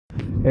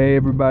Hey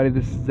everybody,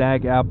 this is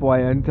Zach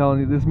Applewhite. I'm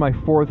telling you, this is my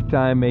fourth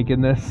time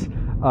making this.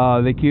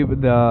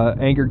 The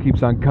Anchor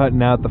keeps on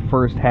cutting out the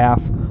first half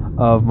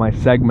of my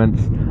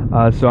segments,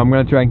 so I'm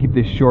gonna try and keep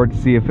this short to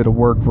see if it'll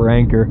work for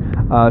Anchor.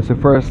 So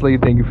firstly,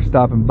 thank you for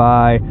stopping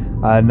by.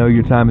 I know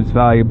your time is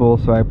valuable,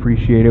 so I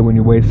appreciate it when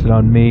you waste it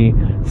on me.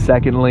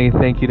 Secondly,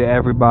 thank you to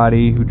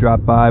everybody who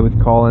dropped by with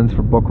call-ins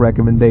for book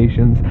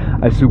recommendations.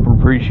 I super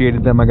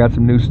appreciated them. I got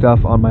some new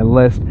stuff on my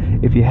list.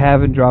 If you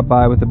haven't dropped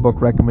by with a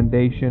book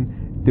recommendation,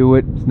 do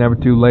it. It's never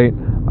too late.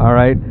 All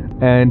right.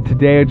 And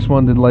today I just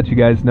wanted to let you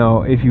guys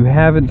know, if you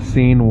haven't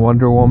seen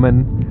Wonder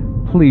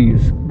Woman,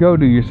 please go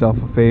do yourself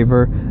a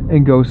favor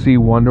and go see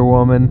Wonder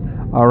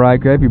Woman. All right.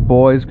 Grab your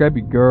boys, grab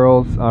your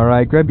girls. All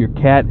right. Grab your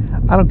cat.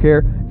 I don't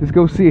care. Just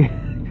go see it.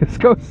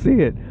 Just go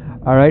see it.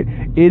 All right.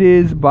 It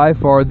is by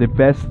far the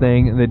best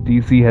thing that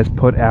DC has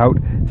put out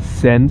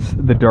since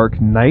The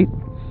Dark Knight.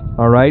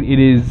 All right. It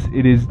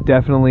is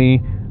definitely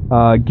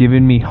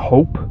given me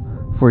hope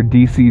for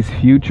DC's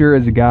future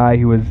as a guy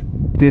who has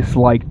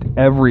disliked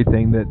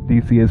everything that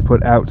DC has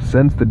put out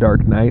since The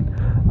Dark Knight.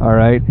 All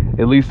right,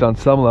 at least on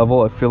some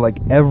level, I feel like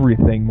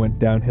everything went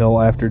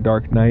downhill after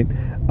Dark Knight.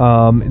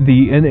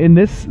 In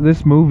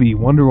this movie,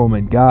 Wonder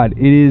Woman, God,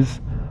 it is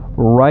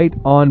right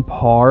on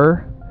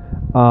par,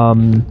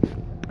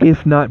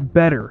 if not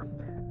better,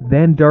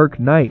 than Dark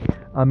Knight.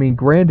 I mean,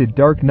 granted,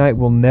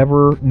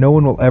 no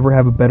one will ever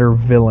have a better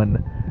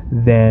villain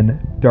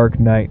than Dark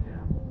Knight,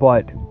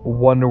 but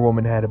Wonder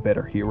Woman had a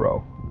better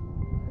hero.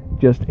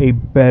 Just a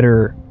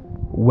better,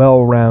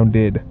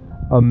 well-rounded,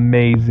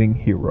 amazing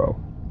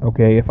hero.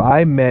 Okay, if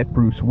I met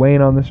Bruce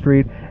Wayne on the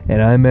street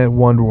and I met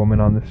Wonder Woman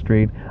on the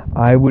street,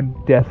 I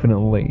would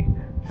definitely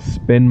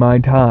spend my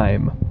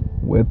time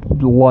with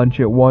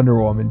lunch at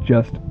Wonder Woman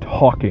just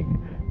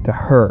talking to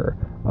her.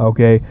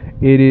 Okay,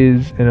 it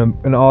is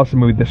an awesome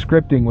movie. The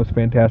scripting was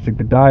fantastic.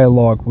 The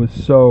dialogue was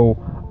so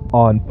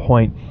on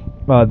point.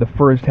 The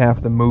first half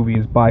of the movie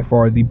is by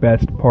far the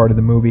best part of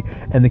the movie,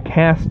 and the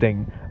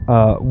casting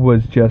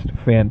was just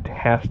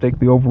fantastic.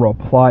 The overall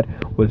plot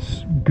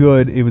was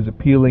good. It was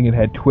appealing. It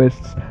had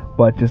twists,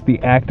 but just the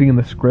acting and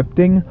the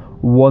scripting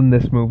won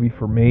this movie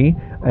for me.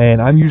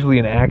 And I'm usually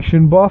an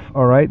action buff,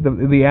 all right?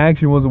 The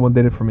action wasn't what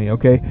did it for me,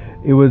 okay?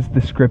 It was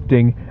the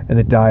scripting and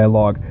the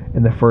dialogue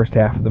in the first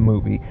half of the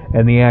movie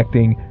and the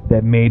acting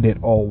that made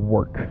it all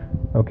work,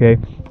 okay?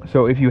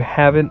 So if you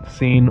haven't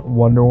seen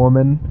Wonder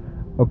Woman,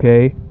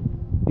 okay,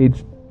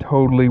 it's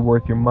totally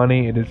worth your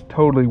money. It is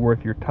totally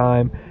worth your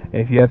time.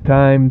 And if you have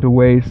time to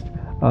waste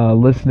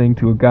listening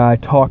to a guy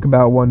talk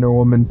about Wonder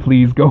Woman,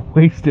 please go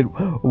waste it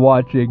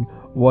watching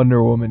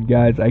Wonder Woman,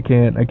 guys. I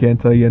can't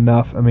tell you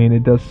enough. I mean,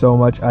 it does so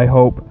much. I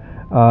hope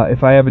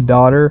if I have a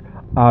daughter,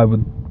 I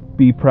would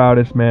be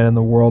proudest man in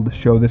the world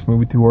to show this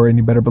movie to her. And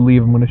you better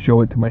believe I'm going to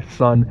show it to my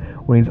son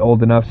when he's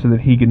old enough so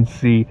that he can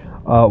see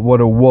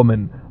what a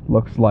woman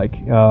looks like.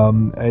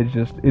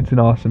 It's an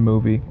awesome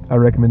movie. I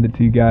recommend it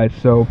to you guys.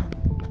 So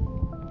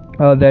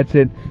that's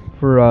it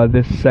for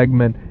this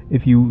segment.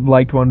 If you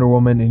liked Wonder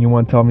Woman and you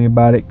want to tell me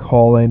about it,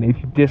 call in. If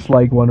you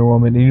dislike Wonder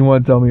Woman and you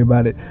want to tell me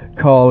about it,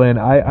 call in.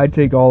 I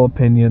take all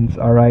opinions,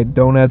 all right?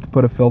 Don't have to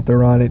put a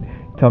filter on it.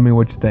 Tell me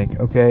what you think,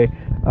 okay?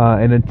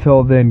 And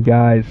until then,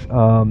 guys,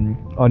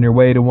 on your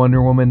way to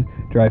Wonder Woman,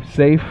 drive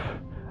safe,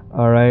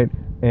 all right?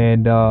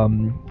 And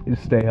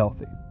just stay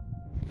healthy.